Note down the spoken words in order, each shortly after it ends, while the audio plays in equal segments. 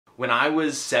When I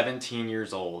was 17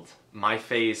 years old, my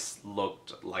face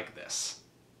looked like this.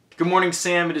 Good morning,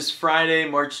 Sam. It is Friday,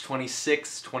 March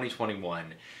 26,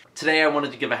 2021. Today I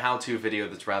wanted to give a how-to video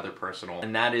that's rather personal,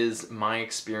 and that is my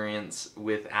experience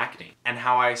with acne and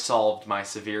how I solved my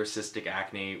severe cystic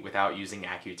acne without using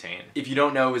Accutane. If you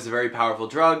don't know, it's a very powerful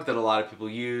drug that a lot of people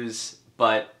use,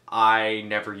 but I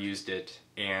never used it,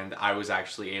 and I was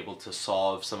actually able to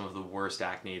solve some of the worst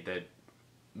acne that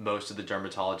most of the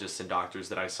dermatologists and doctors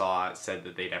that I saw said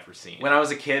that they'd ever seen. When I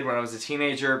was a kid, when I was a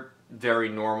teenager, very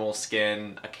normal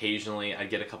skin. Occasionally I'd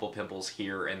get a couple pimples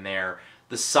here and there.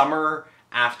 The summer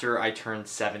after I turned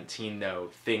 17 though,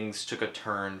 things took a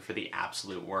turn for the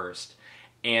absolute worst.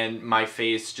 And my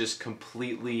face just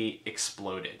completely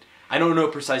exploded. I don't know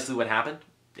precisely what happened.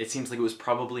 It seems like it was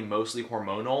probably mostly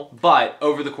hormonal, but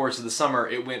over the course of the summer,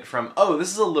 it went from, oh,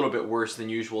 this is a little bit worse than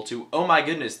usual to, oh my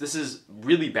goodness, this is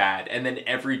really bad, and then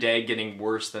every day getting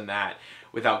worse than that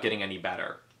without getting any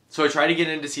better. So I tried to get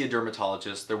in to see a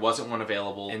dermatologist. There wasn't one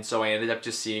available, and so I ended up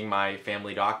just seeing my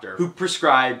family doctor, who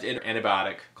prescribed an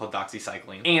antibiotic called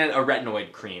doxycycline and a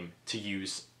retinoid cream to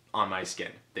use on my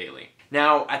skin daily.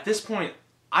 Now, at this point,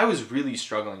 I was really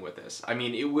struggling with this. I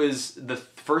mean, it was the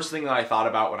first thing that I thought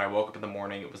about when I woke up in the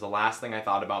morning. It was the last thing I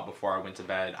thought about before I went to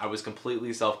bed. I was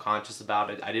completely self-conscious about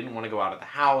it. I didn't want to go out of the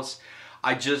house.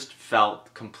 I just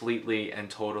felt completely and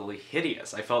totally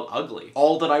hideous. I felt ugly.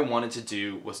 All that I wanted to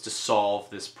do was to solve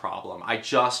this problem. I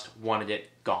just wanted it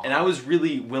gone. And I was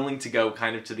really willing to go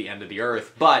kind of to the end of the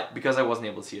earth, but because I wasn't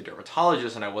able to see a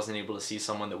dermatologist and I wasn't able to see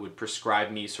someone that would prescribe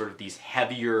me sort of these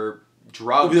heavier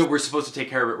drugs that were supposed to take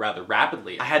care of it rather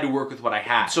rapidly, I had to work with what I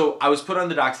had. So I was put on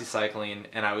the doxycycline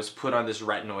and I was put on this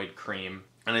retinoid cream,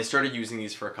 and I started using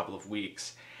these for a couple of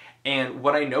weeks. And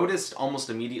what I noticed almost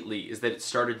immediately is that it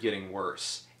started getting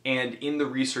worse. And in the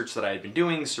research that I had been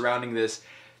doing surrounding this,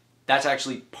 that's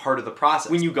actually part of the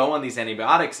process. When you go on these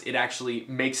antibiotics, it actually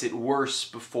makes it worse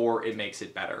before it makes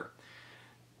it better.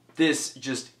 This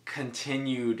just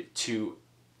continued to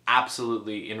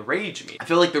absolutely enrage me. I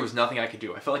feel like there was nothing I could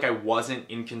do. I felt like I wasn't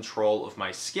in control of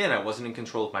my skin. I wasn't in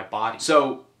control of my body.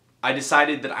 So I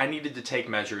decided that I needed to take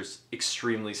measures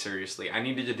extremely seriously. I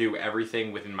needed to do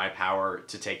everything within my power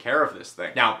to take care of this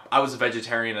thing. Now, I was a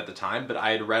vegetarian at the time, but I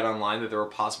had read online that there were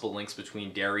possible links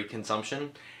between dairy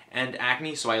consumption and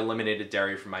acne, so I eliminated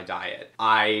dairy from my diet.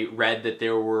 I read that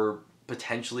there were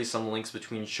potentially some links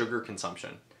between sugar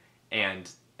consumption and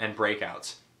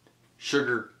breakouts.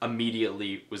 Sugar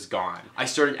immediately was gone. I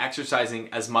started exercising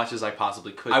as much as I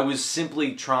possibly could. I was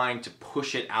simply trying to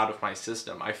push it out of my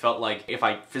system. I felt like if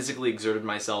I physically exerted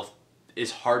myself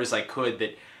as hard as I could,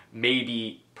 that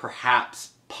maybe,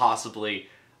 perhaps, possibly,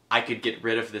 I could get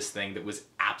rid of this thing that was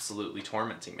absolutely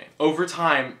tormenting me. Over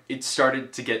time, it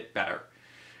started to get better.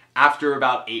 After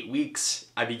about 8 weeks,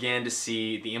 I began to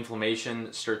see the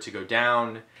inflammation start to go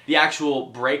down. The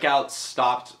actual breakouts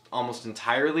stopped almost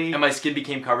entirely, and my skin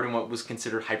became covered in what was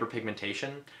considered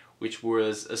hyperpigmentation, which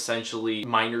was essentially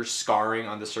minor scarring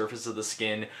on the surface of the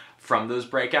skin from those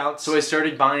breakouts. So I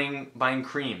started buying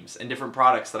creams and different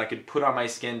products that I could put on my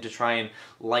skin to try and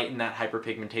lighten that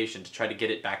hyperpigmentation, to try to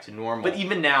get it back to normal. But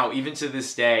even now, even to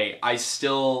this day, I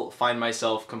still find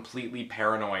myself completely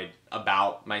paranoid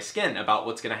about my skin, about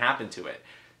what's gonna happen to it.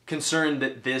 Concerned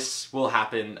that this will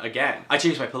happen again. I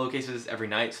change my pillowcases every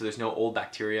night so there's no old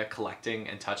bacteria collecting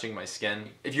and touching my skin.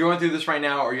 If you're going through this right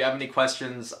now or you have any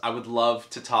questions, I would love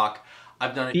to talk.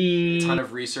 I've done a ton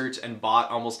of research and bought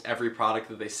almost every product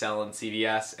that they sell in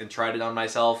CVS and tried it on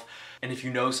myself. And if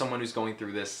you know someone who's going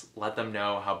through this, let them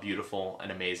know how beautiful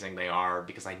and amazing they are,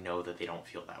 because I know that they don't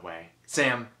feel that way.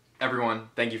 Sam, everyone,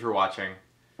 thank you for watching.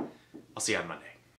 I'll see you on Monday.